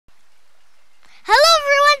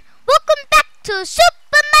back to Super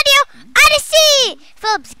Mario Odyssey,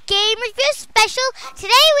 Philip's Game Review Special. Today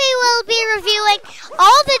we will be reviewing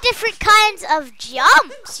all the different kinds of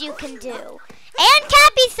jumps you can do and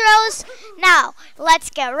cappy throws. Now, let's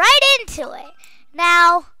get right into it.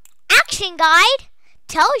 Now, Action Guide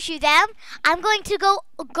tells you them. I'm going to go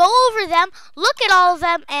over them, look at all of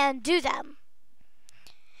them, and do them.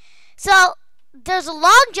 So, there's a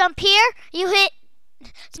long jump here. You hit.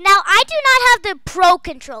 Now, I do not have the Pro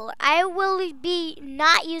Controller. I will be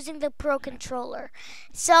not using the Pro Controller.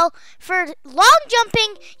 So, for long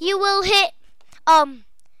jumping, you will hit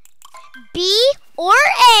B or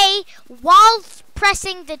A while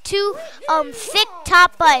pressing the two thick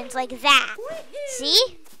top buttons like that.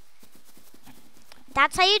 See?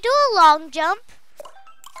 That's how you do a long jump.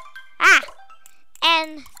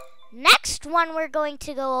 And next one we're going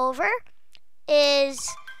to go over is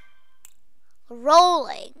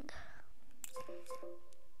rolling.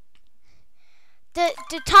 The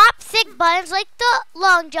top thick buttons like the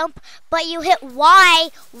long jump, but you hit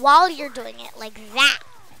Y while you're doing it like that.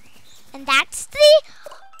 And that's the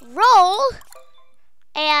roll.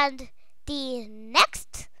 And the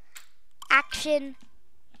next action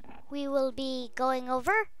we will be going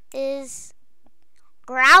over is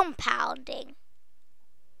ground pounding.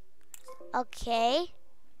 Okay.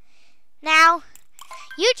 Now,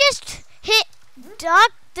 you just hit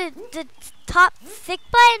the top thick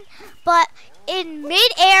button, but in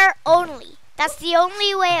mid-air only. That's the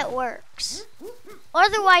only way it works.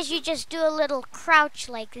 Otherwise, you just do a little crouch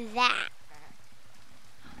like that.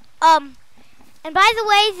 And by the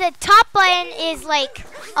way, the top button is like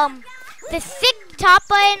the thick top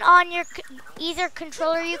button on your either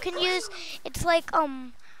controller you can use. It's like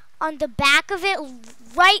on the back of it,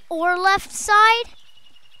 right or left side.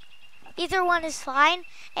 Either one is fine.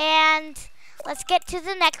 And let's get to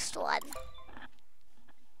the next one.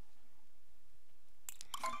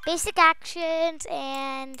 Basic actions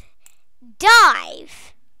and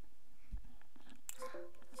dive.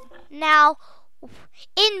 Now,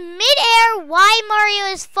 in mid-air, while Mario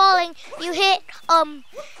is falling, you hit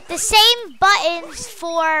the same buttons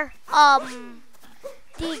for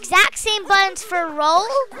the exact same buttons for roll,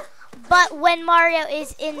 but when Mario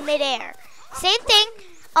is in mid-air. Same thing.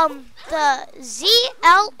 The Z,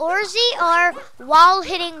 L, or Z are while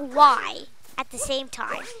hitting Y at the same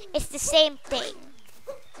time. It's the same thing.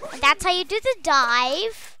 And that's how you do the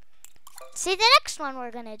dive. See the next one we're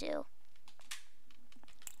gonna do.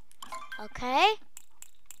 Okay.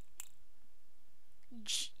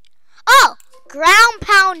 Oh, ground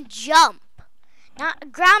pound jump.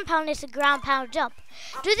 Not ground pound, it's a ground pound jump.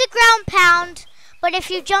 Do the ground pound, but if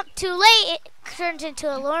you jump too late, it turns into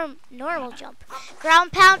a normal jump.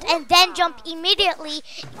 Ground pound and then jump immediately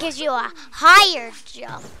gives you a higher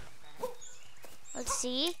jump. Let's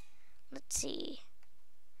see.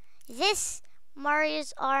 This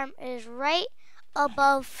Mario's arm is right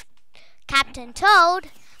above Captain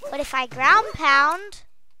Toad, but if I ground pound,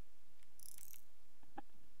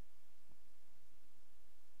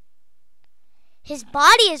 his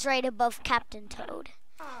body is right above Captain Toad.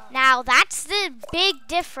 Now, that's the big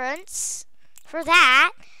difference for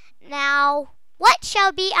that. Now, what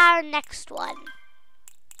shall be our next one?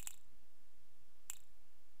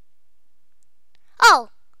 Oh,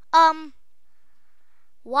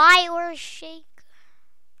 Y or shake?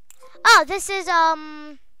 Oh, this is,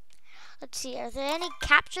 let's see, are there any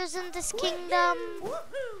captures in this kingdom?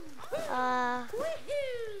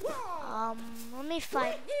 Let me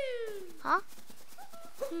find,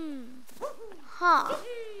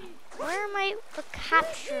 where might the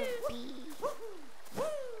capture be?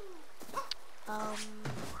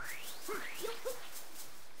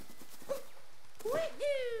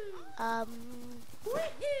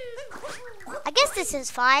 I guess this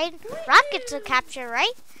is fine. Rocket's a capture,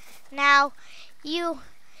 right? Now,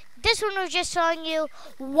 this one was just showing you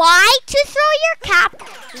Y to throw your cap,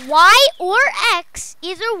 Y or X,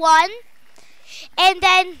 either one. And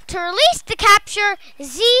then to release the capture,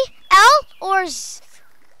 Z, L, or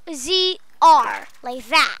Z, R, like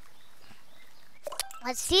that.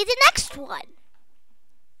 Let's see the next one.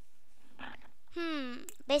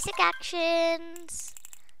 Basic actions.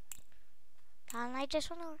 And I just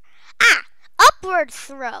want to... upward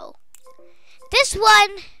throw. This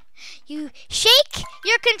one, you shake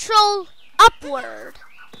your control upward.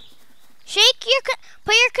 Put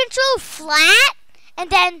your control flat, and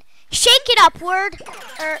then shake it upward,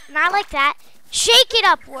 or not like that. Shake it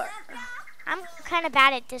upward. I'm kind of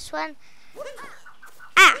bad at this one.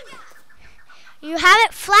 You have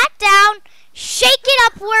it flat down, shake it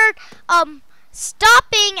upward,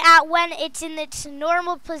 stopping at when it's in its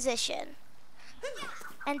normal position.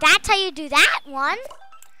 And that's how you do that one.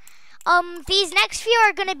 These next few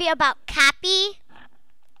are gonna be about Cappy.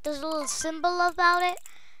 There's a little symbol about it.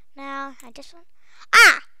 Now, I just want...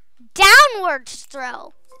 downwards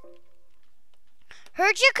throw.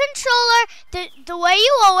 Hold your controller the way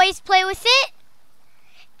you always play with it.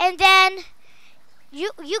 And then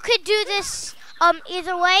you could do this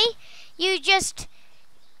either way. You just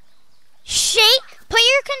put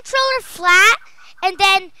your controller flat, and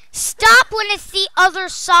then stop when it's the other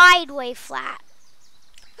side way flat.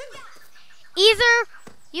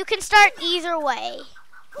 You can start either way.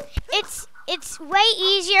 It's way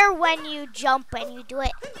easier when you jump and you do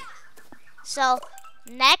it. So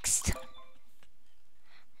next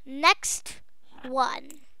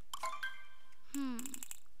one.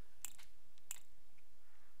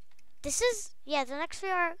 This is the next few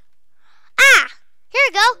are here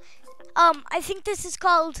we go. I think this is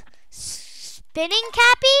called spinning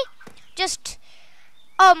Cappy. Just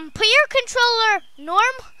put your controller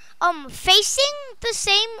facing the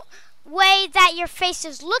same way that your face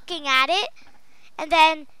is looking at it, and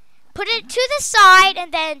then put it to the side,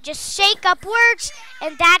 and then just shake upwards,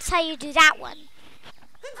 and that's how you do that one.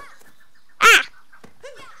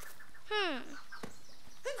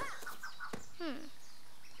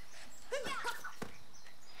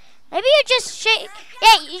 Maybe you just shake.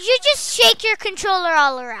 Yeah, you just shake your controller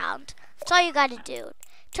all around. That's all you got to do.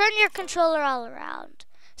 Turn your controller all around.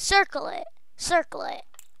 Circle it. Circle it.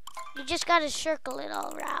 You just got to circle it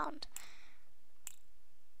all around.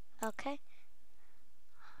 Okay.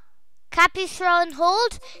 Cappy throw and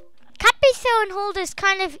hold. Cappy throw and hold is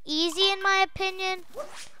kind of easy in my opinion.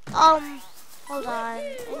 Hold on.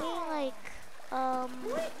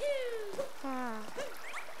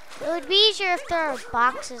 It would be easier if there are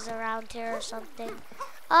boxes around here or something.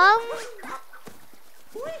 I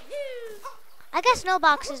guess no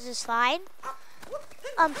boxes is fine.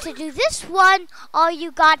 To do this one, all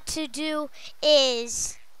you got to do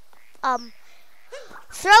is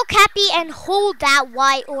throw Cappy and hold that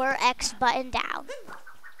Y or X button down.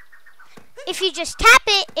 If you just tap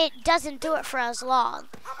it, it doesn't do it for as long.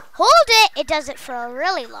 Hold it, it does it for a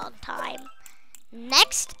really long time.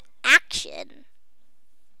 Next, action.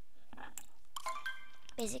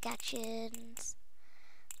 Basic actions.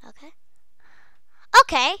 Okay.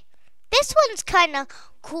 This one's kind of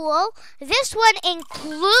cool. This one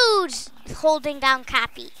includes holding down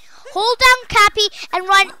Cappy. Hold down Cappy and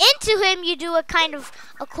run into him. You do a kind of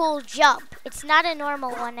a cool jump. It's not a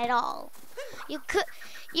normal one at all. You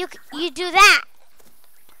do that.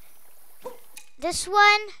 This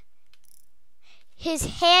one,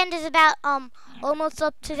 his hand is about almost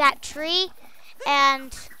up to that tree,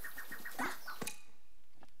 and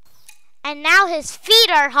now his feet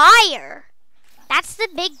are higher. That's the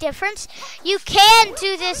big difference. You can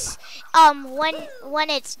do this when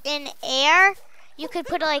it's in air. You could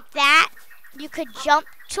put it like that. You could jump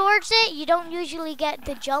towards it. You don't usually get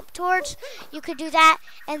the jump towards. You could do that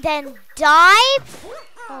and then dive.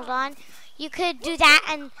 Hold on. You could do that,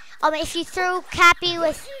 and if you throw Cappy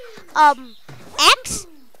with X,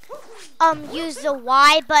 use the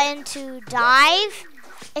Y button to dive.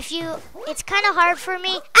 It's kind of hard for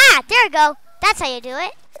me. There we go. That's how you do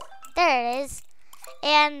it. There it is.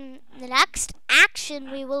 And the next action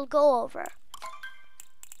we will go over.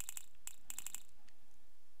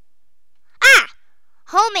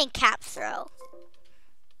 Homing cap throw.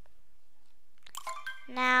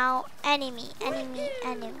 Now, enemy. I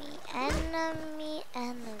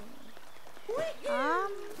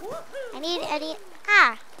need any.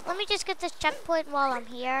 Let me just get this checkpoint while I'm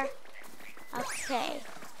here. Okay.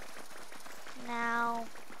 Now,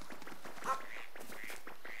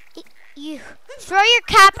 you throw your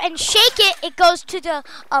cap and shake it. It goes to the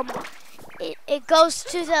it goes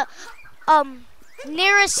to the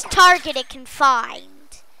nearest target it can find.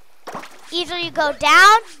 Either you go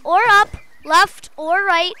down or up, left or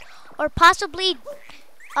right, or possibly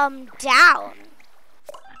down.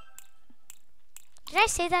 Did I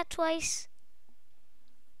say that twice?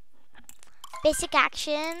 Basic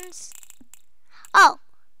actions.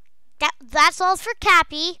 That's all for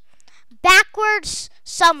Cappy. Backwards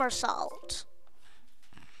somersault.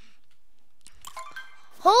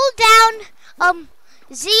 Hold down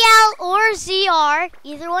ZL or ZR,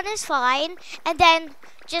 either one is fine, and then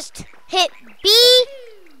just hit B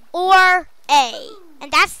or A.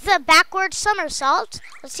 And that's the backwards somersault.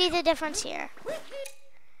 Let's see the difference here.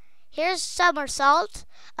 Here's somersault.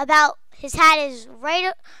 His hat is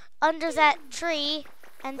right under that tree,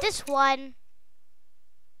 and this one,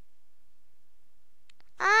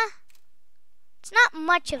 it's not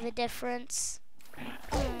much of a difference.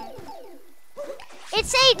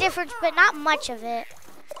 It's a difference, but not much of it.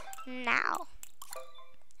 Now,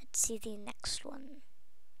 let's see the next one.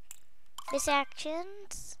 This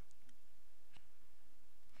actions.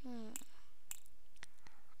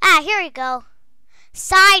 Here we go.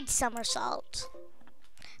 Side somersault.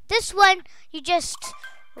 This one, you just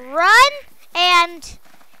run and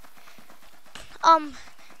turn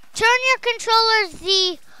your controller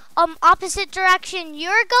the opposite direction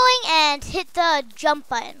you're going and hit the jump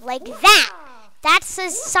button like that. That's a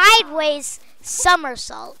sideways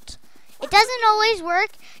somersault. It doesn't always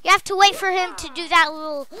work. You have to wait for him to do that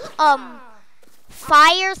little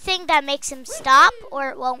fire thing that makes him stop, or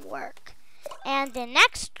it won't work. And the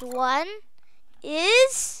next one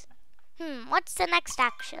is what's the next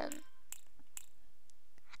action?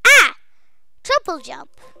 Triple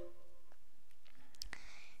jump.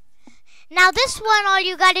 Now this one, all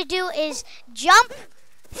you gotta do is jump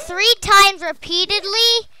 3 times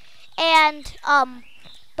repeatedly, and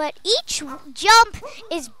but each jump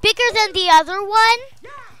is bigger than the other one,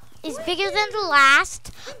 is bigger than the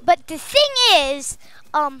last. But the thing is,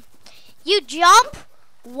 you jump,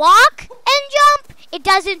 walk, and jump. It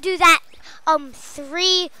doesn't do that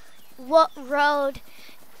three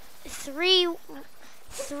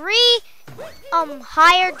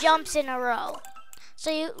higher jumps in a row. So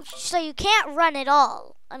you can't run at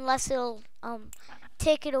all unless it'll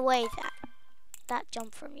take it away that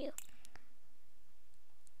jump from you.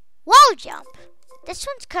 Wall jump. This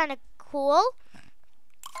one's kind of cool.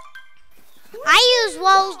 I use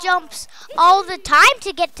wall jumps all the time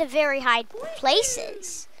to get to very high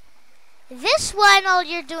places. This one, all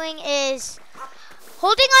you're doing is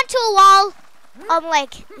holding onto a wall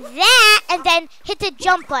like that, and then hit the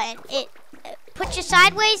jump button. It puts you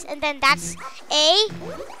sideways, and then that's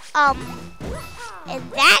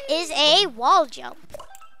and that is a wall jump.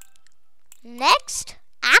 Next,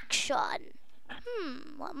 action.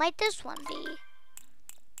 What might this one be?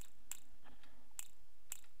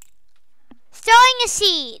 Throwing a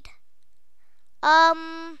seed.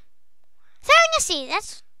 Throwing a seed.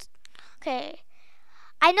 That's okay.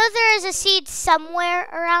 I know there is a seed somewhere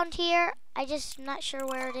around here. I just not sure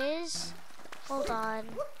where it is. Hold on.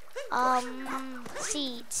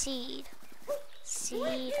 Seed.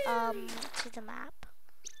 To the map.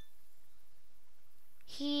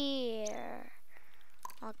 Here.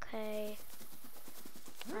 Okay.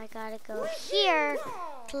 I gotta go here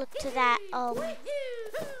to look to that,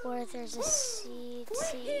 where there's a seed.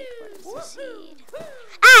 Where's the seed?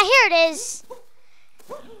 Here it is!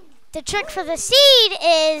 The trick for the seed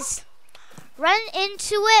is run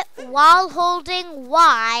into it while holding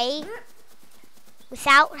Y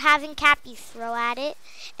without having Cappy throw at it.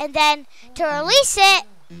 And then to release it,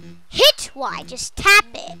 hit Y, just tap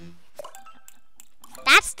it.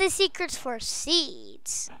 That's the secrets for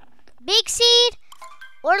seeds. Big seed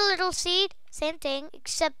or little seed, same thing,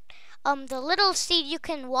 except the little seed you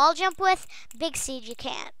can wall jump with, big seed you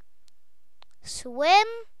can't. Swim.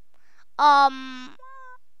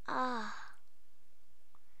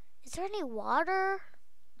 Is there any water?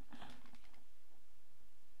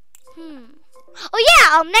 Oh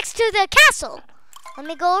yeah, next to the castle. Let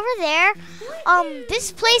me go over there.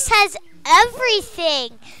 This place has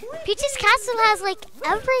everything. Peach's Castle has like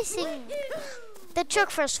everything. The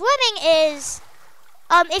trick for swimming is,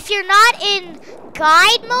 if you're not in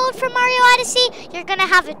guide mode for Mario Odyssey, you're gonna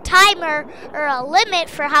have a timer or a limit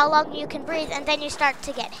for how long you can breathe, and then you start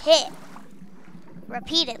to get hit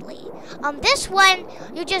repeatedly. This one,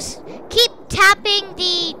 you just keep tapping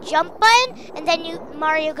the jump button, and then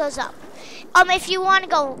Mario goes up. If you want to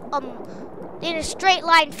go in a straight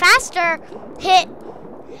line faster, hit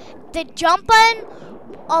the jump button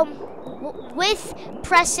with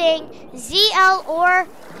pressing ZL or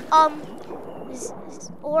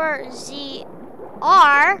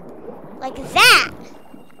ZR like that.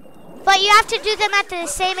 But you have to do them at the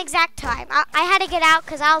same exact time. I had to get out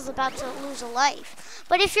because I was about to lose a life.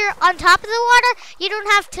 But if you're on top of the water, you don't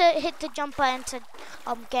have to hit the jump button to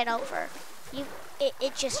get over.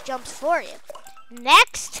 It just jumps for you.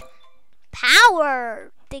 Next,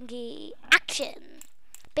 power thingy action.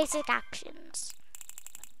 Basic actions.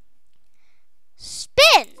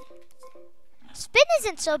 Spin. Spin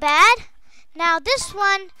isn't so bad. Now this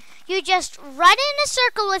one, you just run in a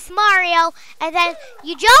circle with Mario, and then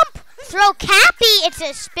you jump, throw Cappy, it's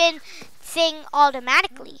a spin thing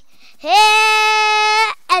automatically.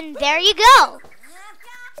 And there you go.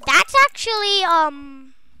 That's actually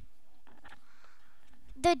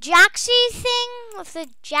the Jaxie thing with the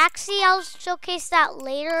Jaxie. I'll showcase that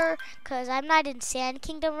later because I'm not in Sand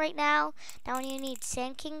Kingdom right now. Now when you need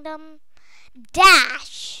Sand Kingdom,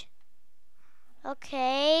 dash.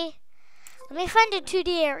 Okay. Let me find a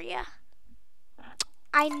 2D area.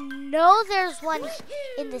 I know there's one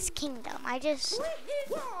in this kingdom. Is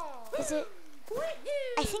it?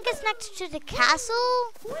 I think it's next to the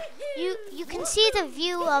castle. You can see the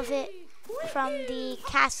view of it from the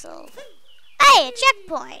castle. Hey, a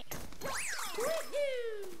checkpoint.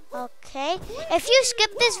 Okay, if you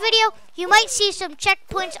skip this video, you might see some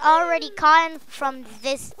checkpoints already caught from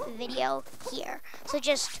this video here. So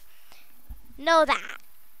just know that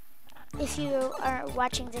if you are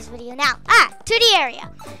watching this video now. 2D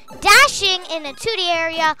area. Dashing in a 2D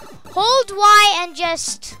area, hold Y and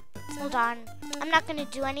just, hold on. I'm not gonna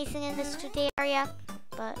do anything in this 2D area,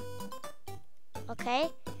 but, okay.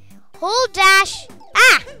 Hold dash,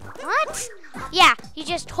 what? Yeah, you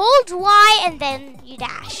just hold Y and then you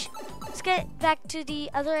dash. Let's get back to the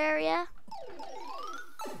other area.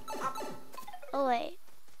 Oh wait.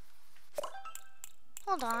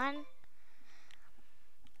 Hold on.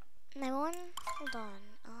 Hold on.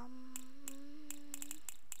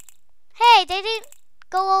 Hey, they didn't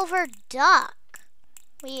go over duck.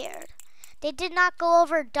 Weird. They did not go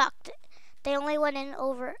over duck. They only went in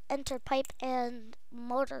over enter pipe and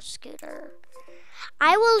motor scooter.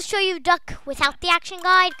 I will show you duck without the action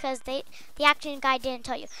guide because the action guide didn't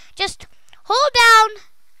tell you. Just hold down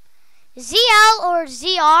ZL or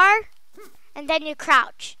ZR and then you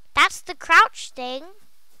crouch. That's the crouch thing.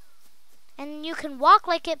 And you can walk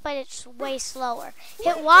like it, but it's way slower.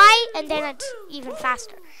 Hit Y and then it's even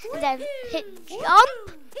faster. And then hit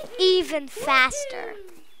jump, even faster.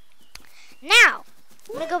 Now,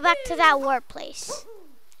 I'm going to go back to that war place.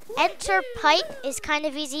 Enter pipe is kind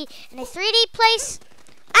of easy. In a 3D place,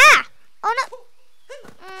 oh no,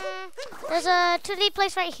 there's a 2D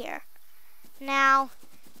place right here. Now,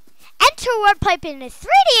 enter warp pipe in a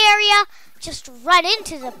 3D area, just run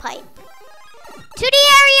into the pipe. 2D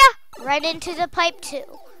area, run into the pipe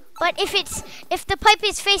too. But if the pipe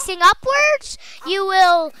is facing upwards, you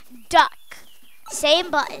will duck.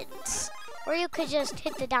 Same buttons. Or you could just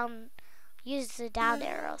use the down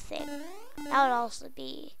arrow thing. That would also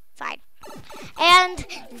be fine. And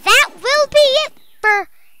that will be it for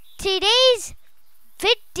today's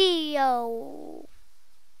video.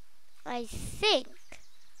 I think.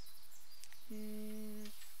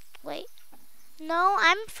 Wait. No,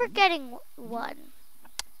 I'm forgetting one.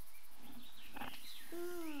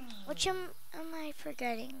 Which am I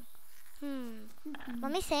forgetting?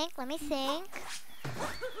 Let me think.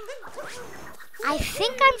 I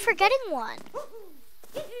think I'm forgetting one.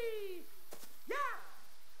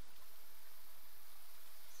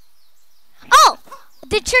 Oh,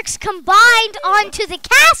 the tricks combined onto the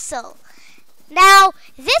castle. Now,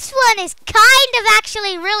 this one is kind of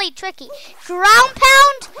actually really tricky. Ground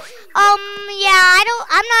pound? Yeah,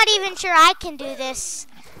 I'm not even sure I can do this.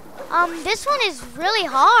 This one is really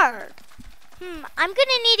hard. I'm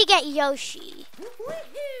gonna need to get Yoshi.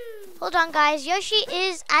 Hold on, guys. Yoshi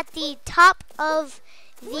is at the top of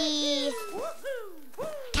the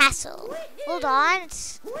castle. Hold on.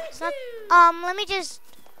 It's not. Let me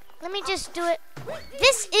just do it.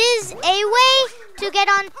 This is a way to get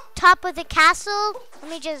on top of the castle.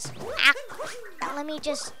 Let me just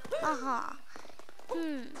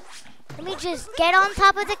get on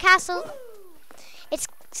top of the castle. It's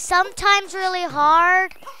sometimes really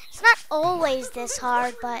hard. It's not always this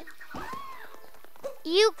hard, but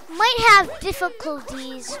you might have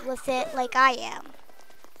difficulties with it like I am.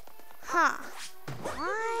 Why?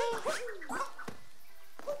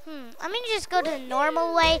 I'm gonna just go to the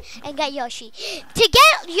normal way and get Yoshi. To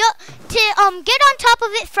get on top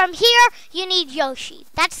of it from here, you need Yoshi.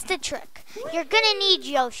 That's the trick. You're gonna need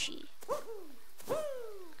Yoshi.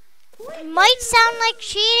 It might sound like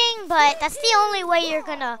cheating, but that's the only way you're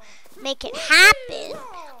gonna make it happen.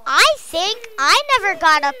 I think I never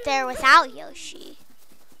got up there without Yoshi.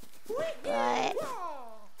 But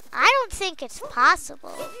I don't think it's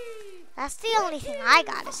possible. That's the only thing I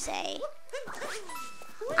gotta say.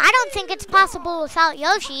 I don't think it's possible without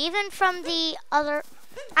Yoshi, even from the other.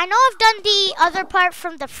 I know I've done the other part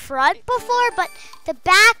from the front before, but the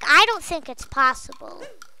back, I don't think it's possible.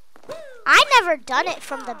 I never done it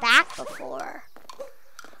from the back before.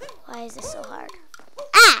 Why is this so hard?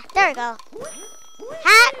 There we go.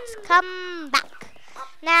 Hat, come back.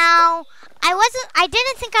 Now, I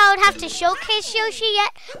didn't think I would have to showcase Yoshi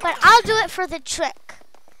yet, but I'll do it for the trick.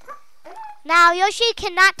 Now, Yoshi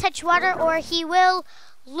cannot touch water or he will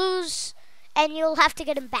lose and you'll have to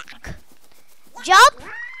get him back. Jump,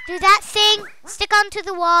 do that thing, stick onto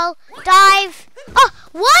the wall, dive. Oh,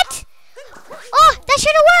 what? Oh, that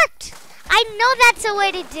should have worked. I know that's a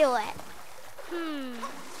way to do it.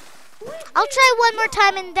 I'll try one more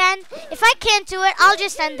time, and then if I can't do it, I'll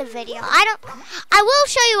just end the video. I will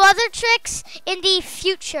show you other tricks in the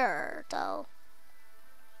future, though.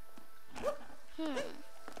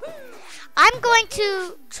 I'm going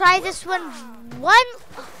to try this one. What?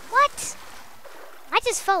 I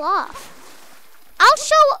just fell off. I'll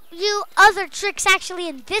show you other tricks actually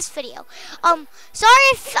in this video. Sorry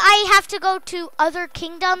if I have to go to other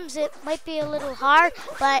kingdoms. It might be a little hard,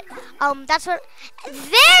 but that's what.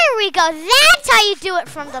 There we go. That's how you do it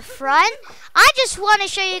from the front. I just want to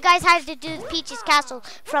show you guys how to do the Peach's Castle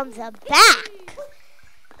from the back.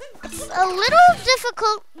 It's a little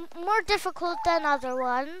difficult, more difficult than other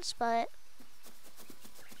ones, but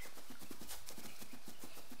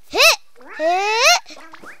hit.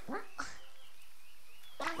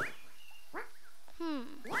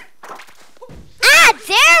 Ah,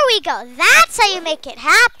 there we go. That's how you make it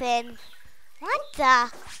happen. What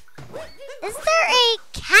the? Is there a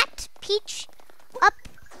cat Peach up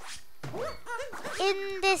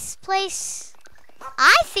in this place?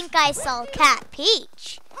 I think I saw Cat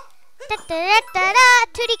Peach.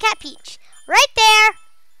 Tootie Cat Peach. Right there.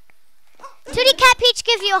 Tootie Cat Peach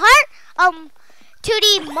gives you a heart.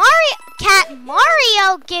 Tootie Cat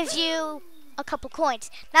Mario gives you a couple coins.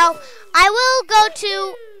 Now, I will go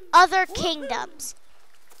to other kingdoms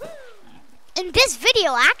in this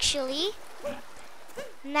video, actually.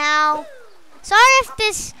 Now, sorry if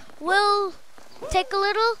this will take a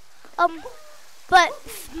little, but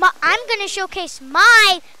I'm gonna showcase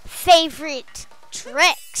my favorite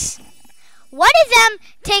tricks. One of them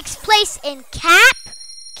takes place in Cap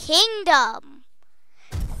Kingdom.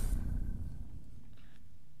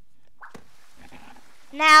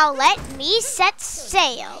 Now let me set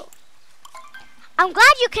sail. I'm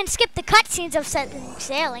glad you can skip the cutscenes of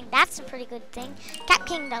sailing. That's a pretty good thing. Cap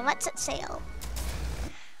Kingdom, let's set sail.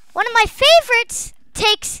 One of my favorites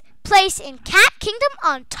takes place in Cap Kingdom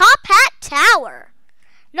on Top Hat Tower.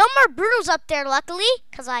 No more Broodals up there, luckily,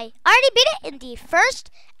 because I already beat it in the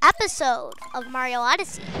first episode of Mario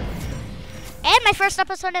Odyssey. And my first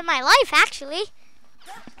episode in my life, actually.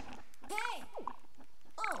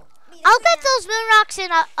 I'll get those moon rocks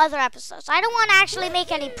in other episodes. I don't want to actually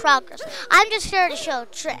make any progress. I'm just here to show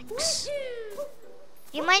tricks.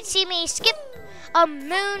 You might see me skip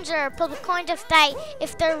moons or pull the coins if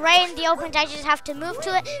they're right in the open. I just have to move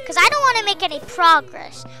to it because I don't want to make any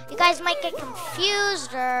progress. You guys might get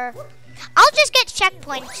confused, or I'll just get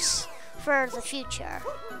checkpoints for the future.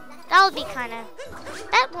 That'll be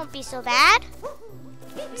that won't be so bad.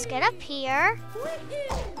 Let's get up here.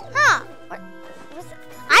 Huh?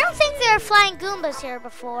 I don't think there are flying Goombas here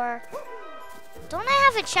before. Don't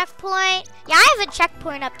I have a checkpoint? Yeah, I have a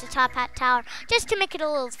checkpoint up to Top Hat Tower just to make it a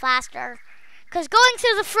little faster. Because going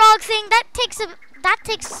through the frog thing, that takes a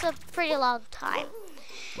pretty long time.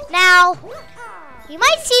 Now, you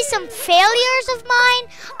might see some failures of mine.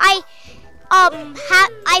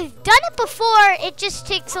 I've done it before. It just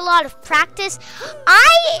takes a lot of practice.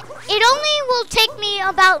 It only will take me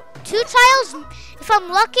about 2 trials. If I'm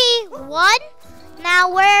lucky, 1. Now,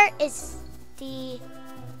 where is the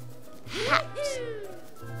hat?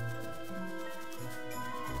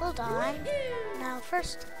 Hold on. Now,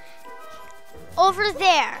 first, over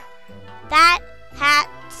there. That hat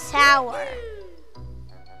tower.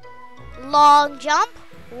 Long jump.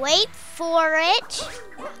 Wait for it.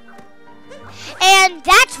 And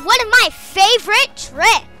that's one of my favorite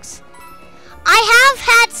tricks. I have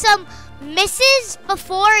had some misses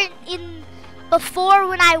before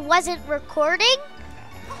when I wasn't recording,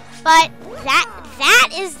 but that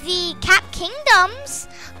is the Cap Kingdoms.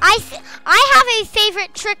 I have a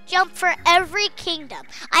favorite trick jump for every kingdom.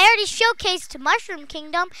 I already showcased Mushroom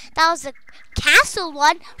Kingdom. That was the castle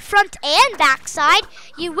one, front and back side.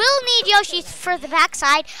 You will need Yoshi for the back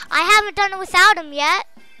side. I haven't done it without him yet.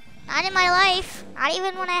 Not in my life. Not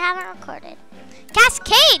even when I haven't recorded.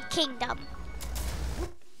 Cascade Kingdom.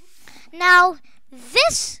 Now,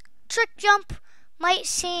 this trick jump might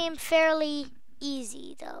seem fairly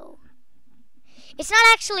easy, though. It's not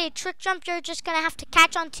actually a trick jump. You're just going to have to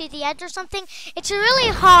catch onto the edge or something. It's a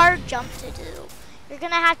really hard jump to do. You're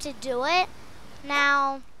going to have to do it.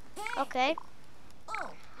 Now, okay.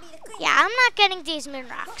 Yeah, I'm not getting these moon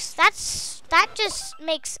rocks. That just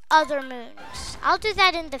makes other moons. I'll do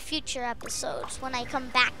that in the future episodes when I come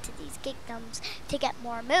back to these kingdoms to get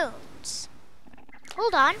more moons.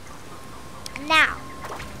 Hold on. Now,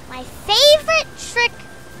 my favorite trick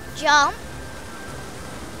jump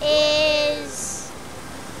is...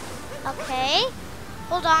 Okay.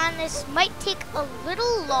 Hold on. This might take a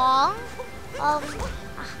little long.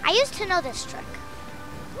 I used to know this trick.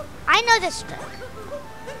 I know this trick.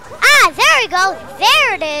 Ah, there we go.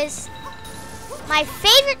 There it is. My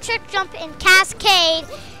favorite trick jump in Cascade.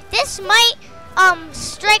 This might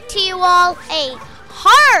strike to you all a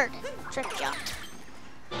hard trick jump.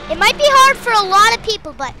 It might be hard for a lot of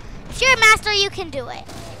people, but if you're a master, you can do it.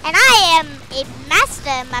 And I am a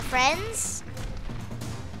master, my friends,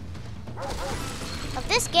 of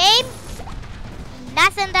this game.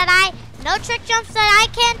 No trick jumps that I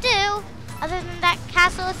can't do, other than that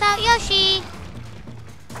castle without Yoshi.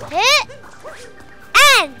 Hit.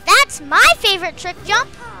 And that's my favorite trick jump.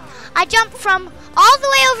 I jump from all the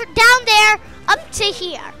way over down there up to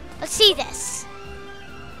here. Let's see this.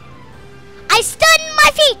 I stun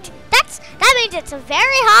my feet. That means it's a very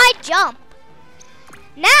high jump.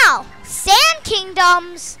 Now, Sand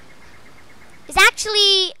Kingdoms is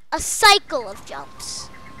actually a cycle of jumps.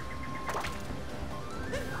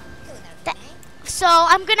 So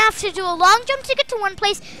I'm gonna have to do a long jump to get to one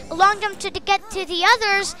place, a long jump to get to the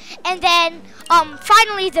others, and then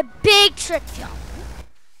finally the big trick jump.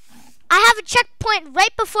 I have a checkpoint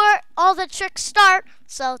right before all the tricks start,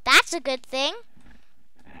 so that's a good thing.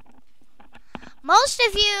 Most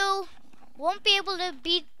of you won't be able to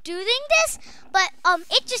be doing this, but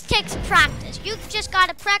it just takes practice. You've just got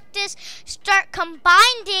to practice, start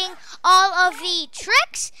combining all of the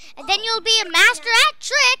tricks, and then you'll be a master at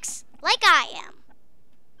tricks like I am.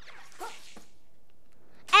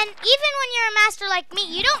 And even when you're a master like me,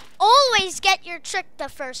 you don't always get your trick the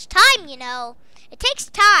first time, you know. It takes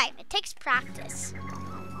time. It takes practice.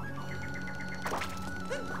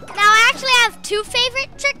 Now, I actually have two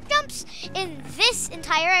favorite trick jumps in this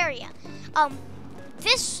entire area.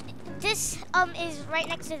 This is right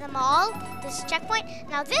next to the mall, this checkpoint.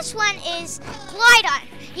 Now, this one is glide on.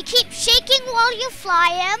 You keep shaking while you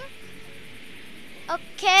fly him.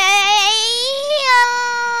 Okay.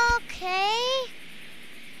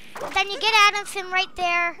 Then you get out of him right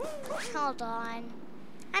there. Hold on.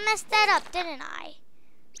 I messed that up, didn't I?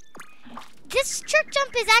 This trick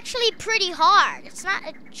jump is actually pretty hard. It's not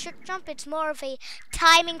a trick jump, it's more of a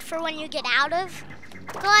timing for when you get out of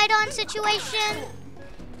glide on situation.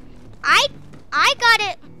 I got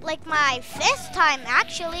it like my 5th time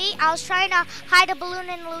actually. I was trying to hide a balloon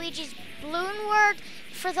in Luigi's balloon world.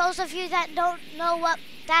 For those of you that don't know what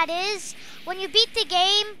that is, when you beat the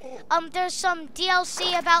game, there's some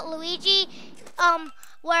DLC about Luigi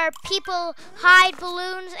where people hide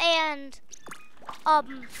balloons and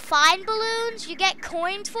find balloons. You get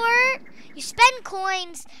coins for it. You spend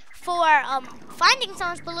coins for finding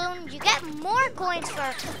someone's balloon. You get more coins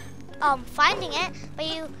for finding it, but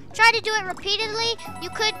you try to do it repeatedly. You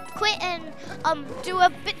could quit and do a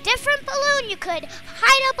bit different balloon. You could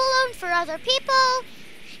hide a balloon for other people.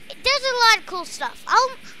 There's a lot of cool stuff.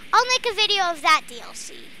 I'll make a video of that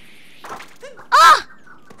DLC. Oh!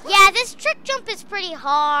 Yeah, this trick jump is pretty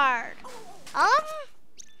hard.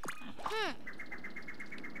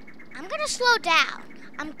 I'm gonna slow down.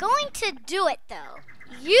 I'm going to do it though.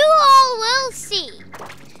 You all will see.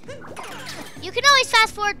 You can always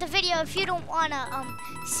fast forward the video if you don't wanna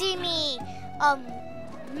see me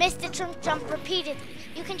miss the trick jump repeatedly.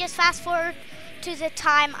 You can just fast forward to the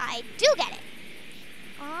time I do get it.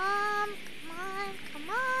 Come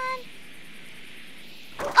on.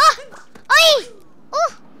 Oh! Oi!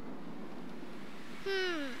 Oh!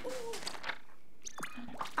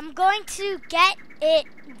 I'm going to get it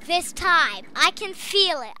this time. I can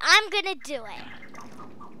feel it. I'm gonna do it.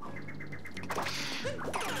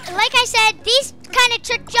 Like I said, these kind of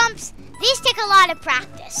trick jumps, these take a lot of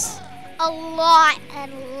practice. A lot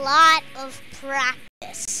of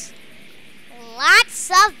practice. Lots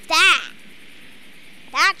of that.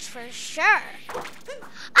 That's for sure.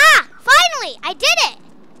 Ah, finally, I did it.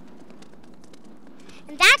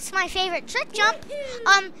 And that's my favorite trick jump.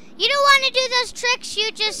 You don't want to do those tricks,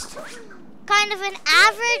 you just kind of an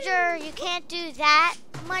average, or you can't do that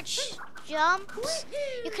much jumps.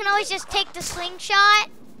 You can always just take the slingshot.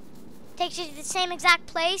 Takes you to the same exact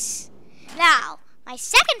place. Now, my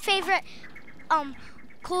second favorite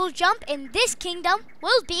cool jump in this kingdom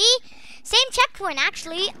will be same checkpoint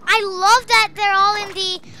actually. I love that they're all in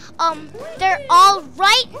the they're all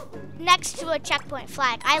right next to a checkpoint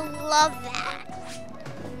flag. I love that.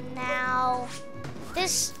 Now,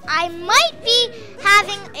 I might be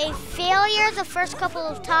having a failure the first couple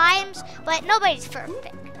of times, but nobody's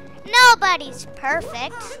perfect. Nobody's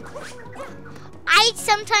perfect. I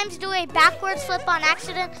sometimes do a backwards flip on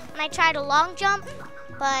accident when I try to long jump,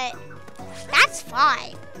 but that's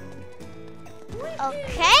fine.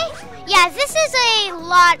 Okay. Yeah, this is a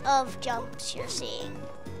lot of jumps you're seeing.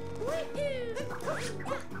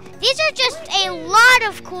 These are just a lot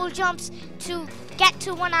of cool jumps to get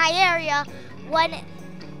to one area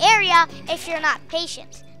if you're not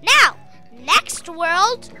patient. Now, next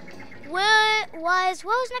world what was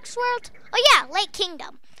next world? Oh yeah, Lake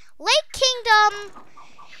Kingdom. Lake Kingdom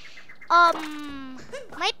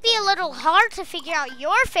might be a little hard to figure out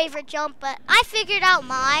your favorite jump, but I figured out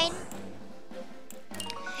mine.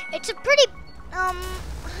 It's a pretty I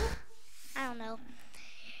don't know.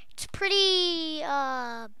 It's a pretty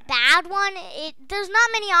bad one. There's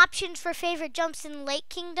not many options for favorite jumps in Lake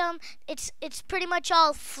Kingdom. It's pretty much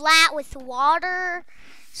all flat with water.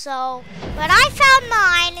 So, but I found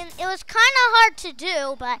mine, and it was kind of hard to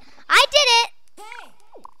do, but I did it.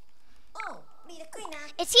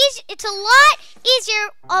 It's easy. It's a lot easier.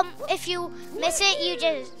 If you miss it, you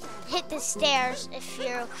just hit the stairs. If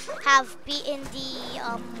you have beaten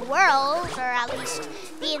the world, or at least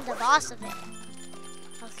beaten the boss of it.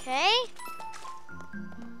 Okay.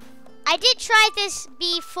 I did try this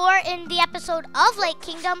before in the episode of Lake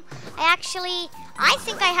Kingdom. I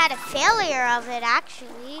think I had a failure of it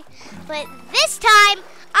actually. But this time,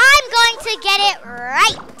 I'm going to get it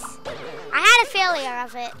right. I had a failure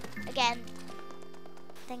of it again.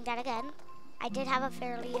 Think that again. I did have a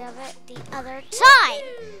failure of it the other time.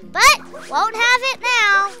 But won't have it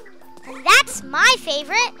now. And that's my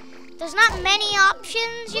favorite. There's not many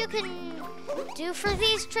options you can do for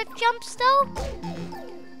these trick jumps though.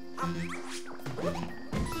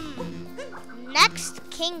 Next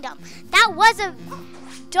Kingdom. That was a...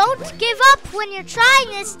 Don't give up when you're trying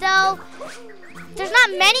this though. There's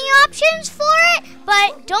not many options for it,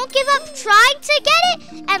 but don't give up trying to get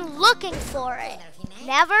it and looking for it.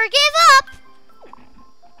 Never give up.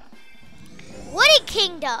 Woody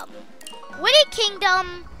Kingdom. Woody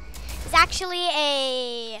Kingdom is actually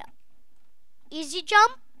a easy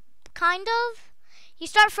jump, kind of. You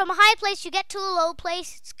start from a high place, you get to a low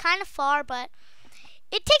place. It's kind of far, but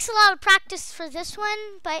it takes a lot of practice for this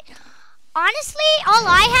one. But honestly, all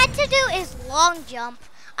I had to do is long jump.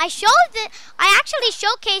 I actually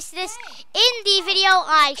showcased this in the video.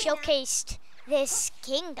 I showcased this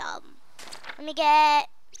kingdom. Let me get,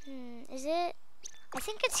 is it? I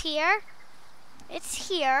think it's here. It's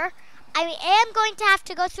here. I am going to have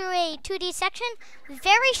to go through a 2D section.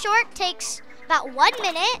 Very short, takes about 1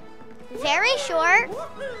 minute. Very short.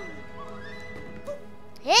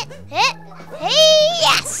 Hit. Hey,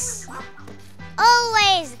 yes!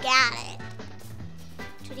 Always got it.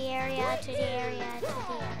 To the area.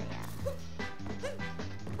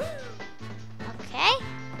 Okay.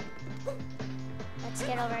 Let's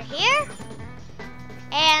get over here.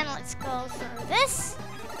 And let's go through this.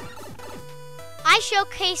 I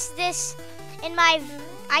showcased this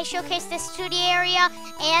 2D area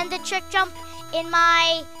and the trick jump in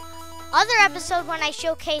my other episode when I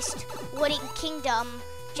showcased Woody Kingdom,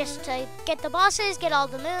 just to get the bosses, get all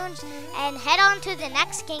the moons, and head on to the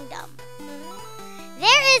next kingdom.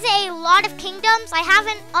 There is a lot of kingdoms. I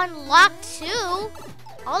haven't unlocked 2.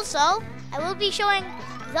 Also, I will be showing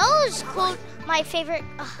those my favorite,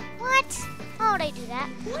 what? How would I do that?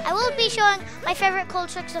 I will be showing my favorite cool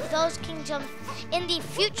tricks of those kingdoms in the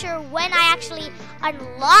future when I actually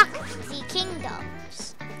unlock the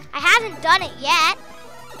kingdoms. I haven't done it yet.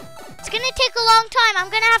 It's gonna take a long time. I'm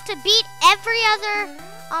gonna have to beat every other,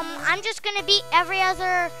 I'm just gonna beat every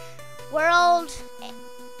other world,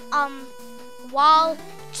 while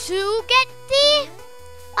to get the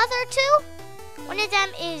other 2. One of them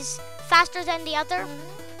is faster than the other.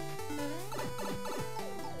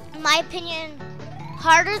 In my opinion,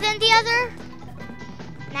 harder than the other.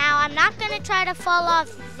 Now, I'm not gonna try to fall off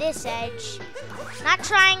this edge. Not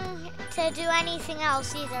trying to do anything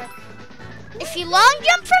else either. If you long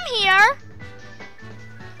jump from here,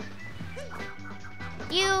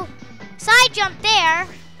 you side jump there,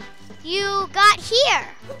 you got here.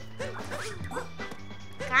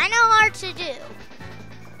 Kind of hard to do,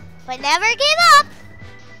 but never give up.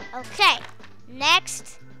 Okay,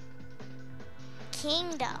 next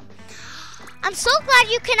kingdom. I'm so glad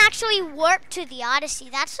you can actually warp to the Odyssey.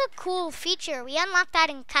 That's a cool feature. We unlocked that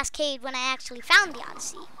in Cascade when I actually found the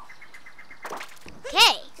Odyssey.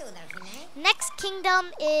 Okay, next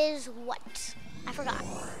kingdom is what? I forgot.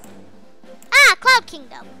 Cloud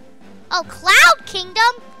Kingdom. Oh, Cloud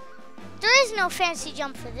Kingdom? There is no fancy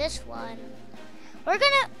jump for this one. We're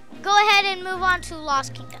gonna go ahead and move on to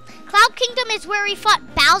Lost Kingdom. Cloud Kingdom is where we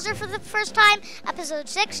fought Bowser for the first time, episode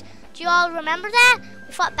 6. Do you all remember that?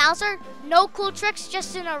 We fought Bowser, no cool tricks,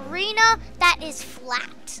 just an arena that is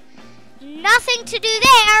flat. Nothing to do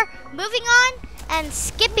there. Moving on and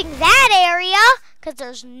skipping that area, because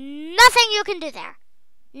there's nothing you can do there.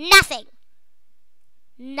 Nothing.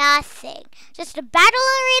 Nothing. Just a battle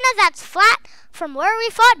arena that's flat from where we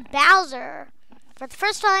fought Bowser for the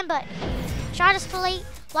first time, but try to play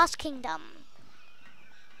Lost Kingdom.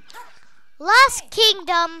 Lost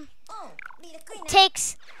Kingdom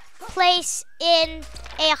takes place in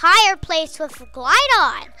a higher place with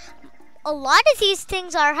Glide-On. A lot of these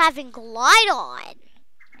things are having Glide-On.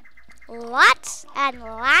 Lots and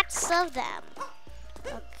lots of them.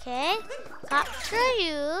 Okay, capture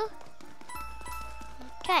you.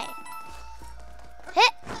 Okay.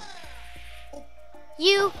 Hit.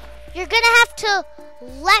 You're gonna have to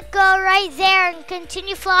let go right there and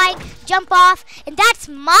continue flying, jump off, and that's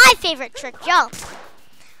my favorite trick, jump.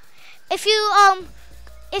 If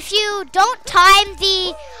you don't time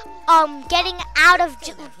the getting out of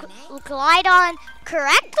Glide-On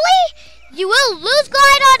correctly, you will lose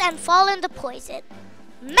Glide-On and fall into poison.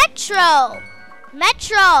 Metro.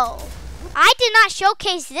 I did not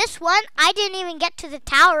showcase this one. I didn't even get to the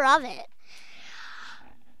tower of it.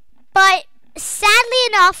 But sadly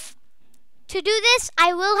enough, to do this,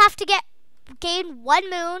 I will have to gain 1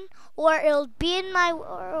 moon, or it'll be in my.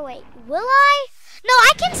 Or wait, will I? No,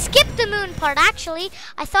 I can skip the moon part. Actually,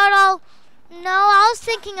 I was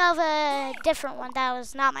thinking of a different one. That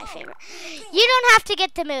was not my favorite. You don't have to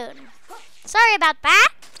get the moon. Sorry about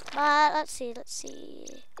that. But let's see.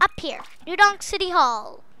 Up here, New Donk City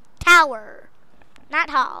Hall. Tower. Not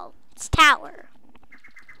hall. It's tower.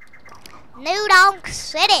 New Donk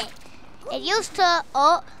City. It used to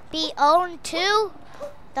be owned to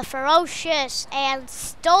the ferocious and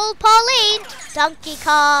stole Pauline Donkey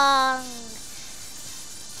Kong.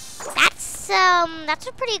 That's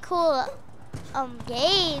a pretty cool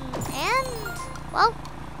game, and well,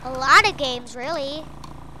 a lot of games really.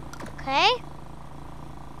 Okay.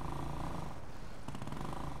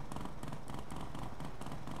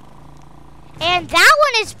 And that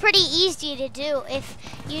one is pretty easy to do if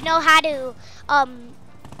you know how to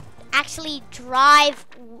actually drive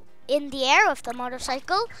in the air with the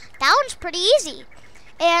motorcycle. That one's pretty easy.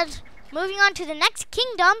 And moving on to the next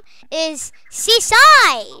kingdom is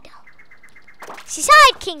Seaside.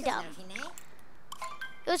 Seaside Kingdom.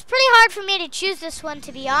 It was pretty hard for me to choose this one,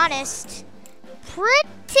 to be honest.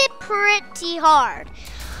 Pretty hard.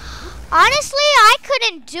 Honestly, I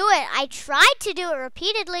couldn't do it. I tried to do it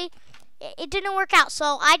repeatedly. It didn't work out,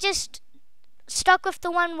 so I just stuck with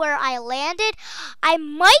the one where I landed. I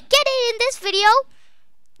might get it in this video.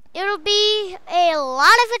 It'll be a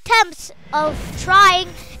lot of attempts of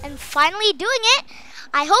trying and finally doing it.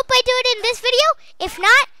 I hope I do it in this video. If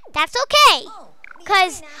not, that's okay.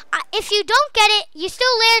 Because if you don't get it, you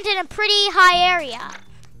still land in a pretty high area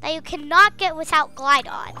that you cannot get without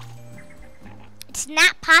Glide-On. It's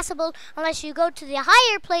not possible unless you go to the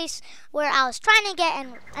higher place where I was trying to get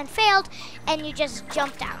and failed, and you just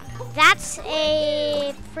jump down. That's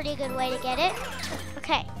a pretty good way to get it.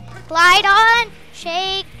 Okay, Glide-On,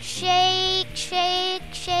 shake, shake, shake,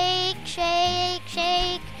 shake, shake,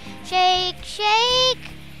 shake, shake,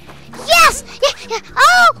 shake. Yes! Yeah.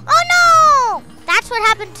 Oh no! That's what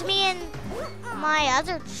happened to me in my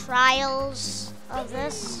other trials of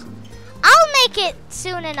this. I'll make it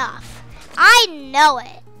soon enough. I know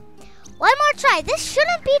it. One more try. This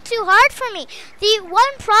shouldn't be too hard for me. The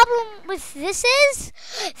one problem with this is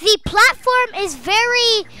the platform is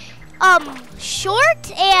very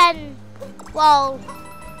short and, well,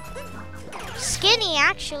 skinny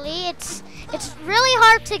actually. It's really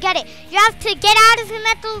hard to get it. You have to get out of him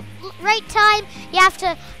at the right time. You have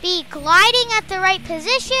to be gliding at the right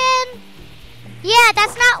position. Yeah,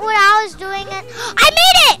 that's not what I was doing. I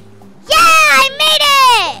made it! Yeah, I made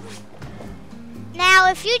it! Now,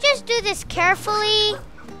 if you just do this carefully,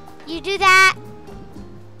 you do that.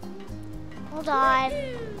 Hold on.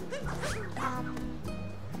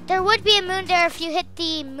 There would be a moon there if you hit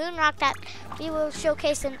the moon rock that we will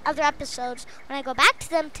showcase in other episodes when I go back to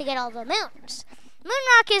them to get all the moons. Moon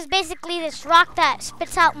rock is basically this rock that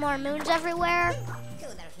spits out more moons everywhere.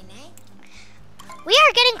 We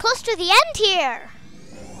are getting close to the end here.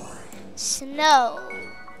 Snow.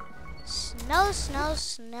 Snow, snow,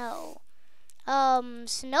 snow.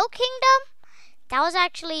 Snow Kingdom? That was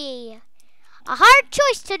actually a hard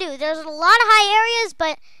choice to do. There's a lot of high areas,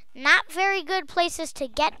 but not very good places to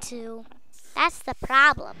get to. That's the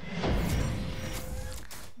problem.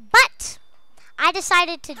 But I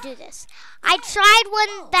decided to do this. I tried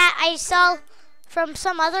one that I saw from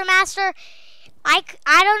some other master. I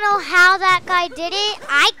don't know how that guy did it.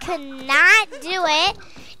 I could not do it.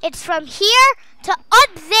 It's from here to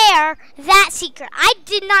up there, that secret. I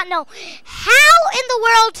did not know how in the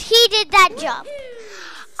world he did that jump.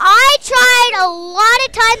 I tried a lot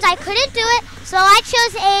of times. I couldn't do it, so I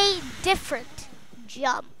chose a different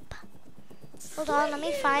jump. Hold on, let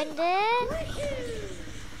me find it.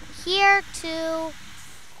 Here to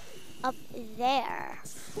up there.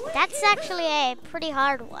 That's actually a pretty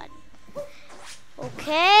hard one.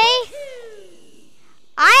 Okay.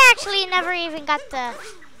 I actually never even got to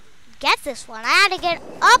get this one. I had to get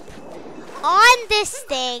up on this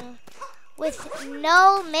thing with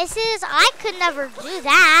no misses. I could never do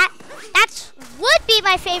that. That would be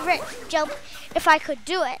my favorite jump if I could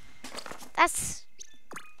do it. That's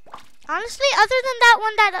honestly, other than that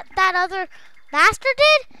one that other master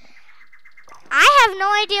did, I have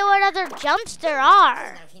no idea what other jumps there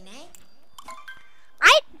are.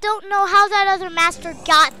 I don't know how that other master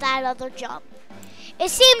got that other jump. It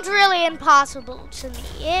seemed really impossible to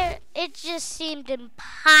me. It just seemed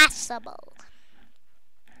impossible.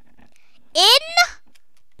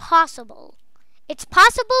 Impossible. It's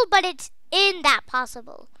possible, but it's in that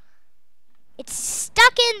possible. It's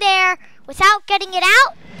stuck in there without getting it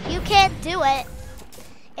out. You can't do it.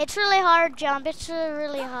 It's really hard jump. It's a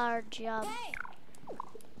really hard jump.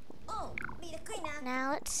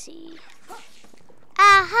 Now let's see.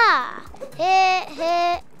 Aha! Hit,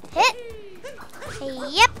 hit, hit.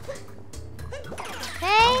 Yep.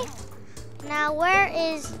 Okay. Now where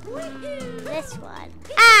is this one?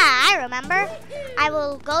 Ah, I remember. I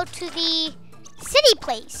will go to the city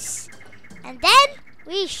place. And then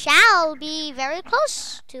we shall be very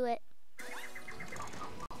close to it.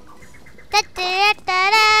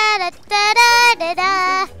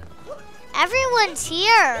 Everyone's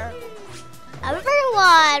here.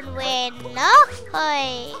 Everyone win.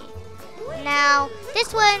 Ahoy. Now,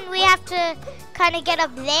 this one we have to kind of get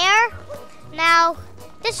up there. Now,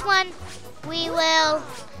 this one we will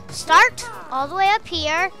start all the way up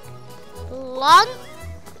here. Long,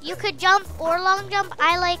 you could jump or long jump.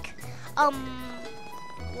 I like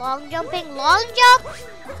long jumping. Long jump.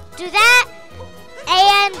 Do that.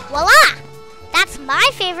 And voila! That's my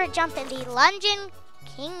favorite jump in the Lunging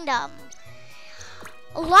Kingdom.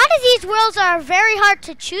 A lot of these worlds are very hard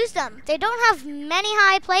to choose them. They don't have many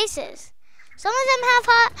high places. Some of them have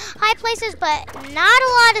high places, but not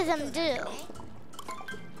a lot of them do.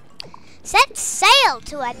 Set sail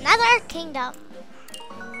to another kingdom.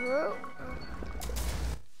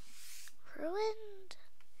 Ruined?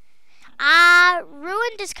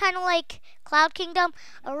 Ruined is kind of like Cloud Kingdom.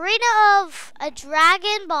 Arena of a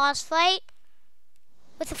dragon boss fight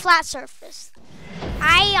with a flat surface.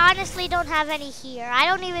 I honestly don't have any here. I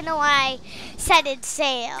don't even know why I set it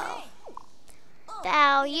sail.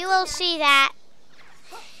 Now, you will see that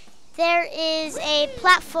there is a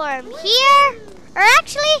platform here. Or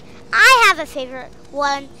actually, I have a favorite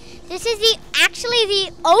one. This is actually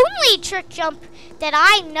the only trick jump that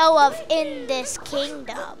I know of in this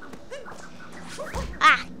kingdom.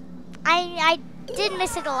 I did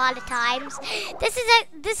miss it a lot of times. This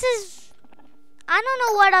is I don't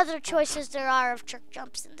know what other choices there are of trick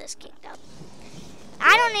jumps in this kingdom.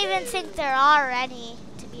 I don't even think there are any,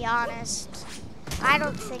 to be honest. I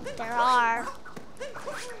don't think there are.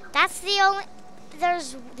 That's the only...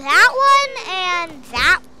 There's that one and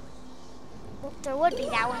that... Well, there would be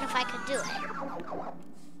that one if I could do it.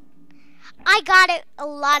 I got it a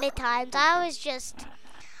lot of times. I was just...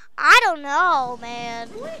 I don't know, man.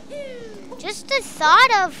 Just the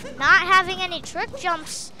thought of not having any trick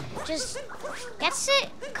jumps just gets it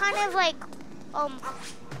kind of like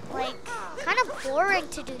kind of boring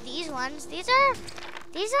to do these ones. These aren't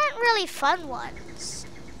really fun ones.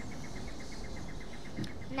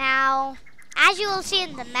 Now, as you will see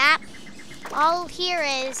in the map, all here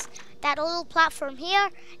is that little platform here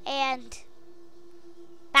and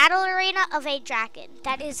battle arena of a dragon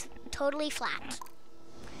that is totally flat.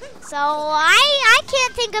 So I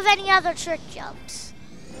can't think of any other trick jumps.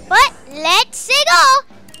 But let's see go!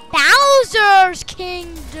 Bowser's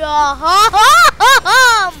Kingdom!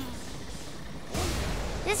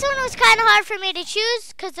 This one was kind of hard for me to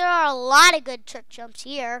choose because there are a lot of good trick jumps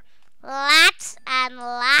here. Lots and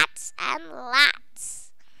lots and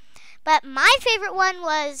lots. But my favorite one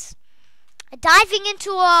was diving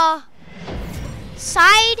into a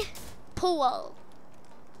side pool.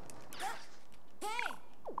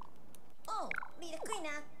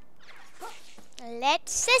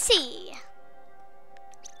 Let's see.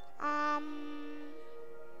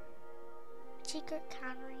 Secret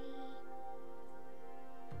cannery.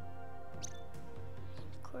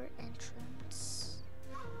 Court entrance.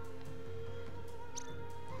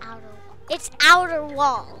 Outer wall. It's outer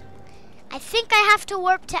wall. I think I have to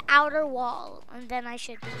warp to outer wall, and then I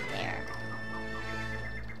should be there.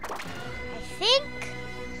 I think.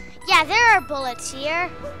 Yeah, there are bullets here.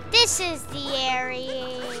 This is the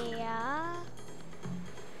area.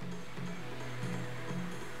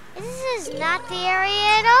 This is not the area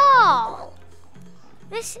at all.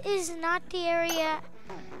 This is not the area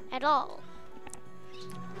at all.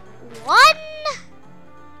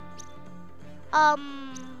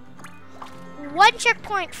 One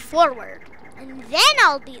checkpoint forward, and then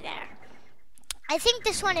I'll be there. I think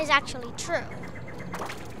this one is actually true.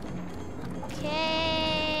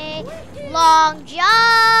 Okay, long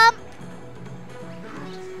jump.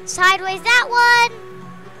 Sideways that one.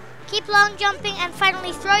 Keep long jumping and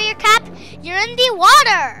finally throw your cap. You're in the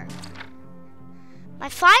water. My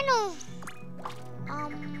final,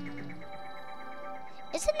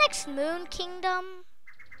 is it next Moon Kingdom?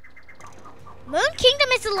 Moon Kingdom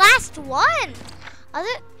is the last one.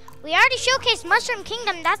 We already showcased Mushroom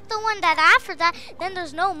Kingdom. That's the one that after that, then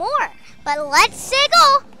there's no more. But let's say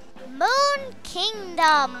go. Moon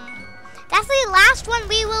Kingdom. That's the last one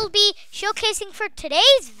we will be showcasing for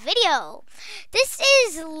today's video. This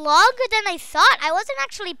is longer than I thought. I wasn't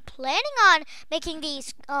actually planning on making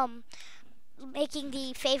these, making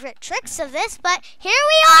the favorite tricks of this, but here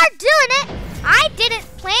we are doing it. I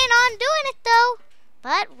didn't plan on doing it though,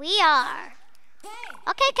 but we are.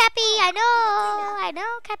 Okay, Cappy, I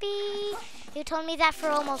know, Cappy. You told me that for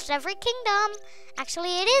almost every kingdom.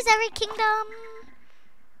 Actually, it is every kingdom.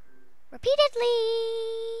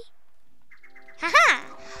 Repeatedly. Haha.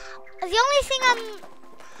 The only thing I'm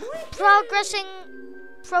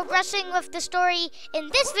progressing with the story in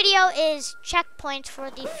this video is checkpoints for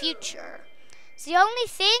the future. It's the only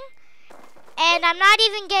thing, and I'm not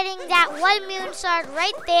even getting that one moon sword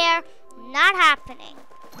right there. Not happening.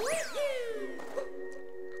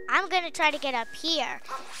 I'm gonna try to get up here.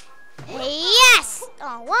 Yes!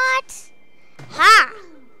 Oh, what? Ha!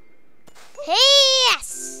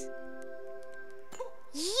 Yes!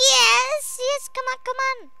 Yes, come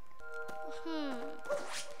on.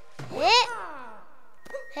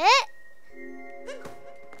 Hit.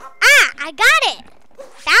 Ah, I got it.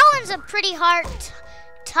 That one's a pretty hard,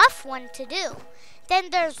 tough one to do. Then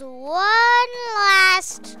there's one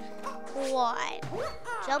last one.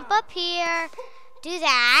 Jump up here. Do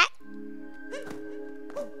that.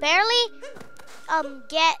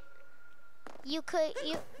 You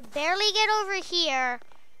barely get over here,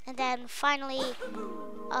 and then finally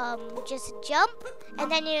just jump, and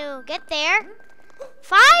then you get there.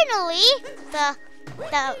 Finally, the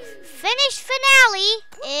finish finale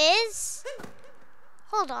is,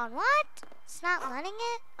 hold on, what? It's not letting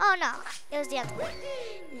it? Oh no, it was the other way.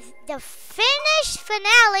 The finish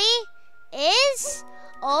finale is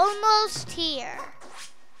almost here.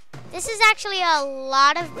 This is actually a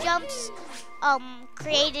lot of jumps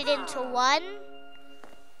created into one.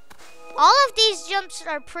 All of these jumps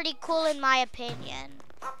are pretty cool in my opinion.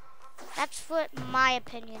 That's what my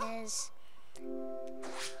opinion is.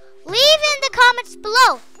 Leave in the comments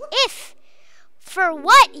below for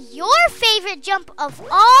what your favorite jump of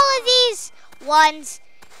all of these ones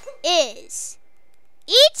is.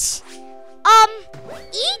 Each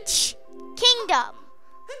kingdom.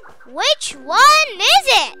 Which one is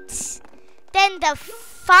it? Then the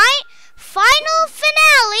final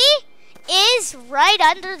finale is right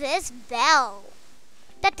under this bell.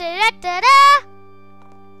 Da-da-da-da-da.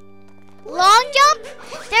 Long jump,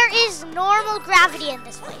 there is normal gravity in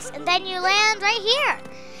this place, and then you land right here.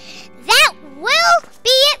 That will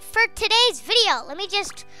be it for today's video. Let me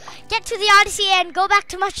just get to the Odyssey and go back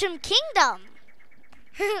to Mushroom Kingdom.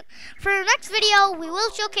 For the next video, we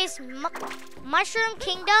will showcase Mushroom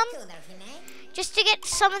Kingdom just to get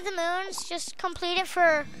some of the moons, just complete it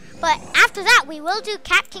but after that, we will do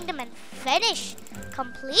Cat Kingdom and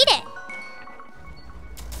complete it.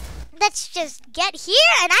 Let's just get here,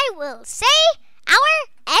 and I will say our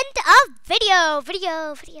end of video.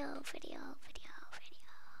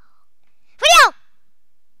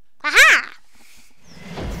 Aha!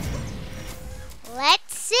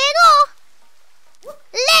 Let's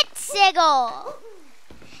go.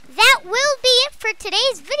 That will be it for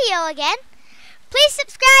today's video again. Please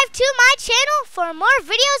subscribe to my channel for more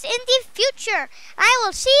videos in the future. I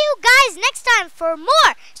will see you guys next time for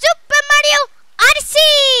more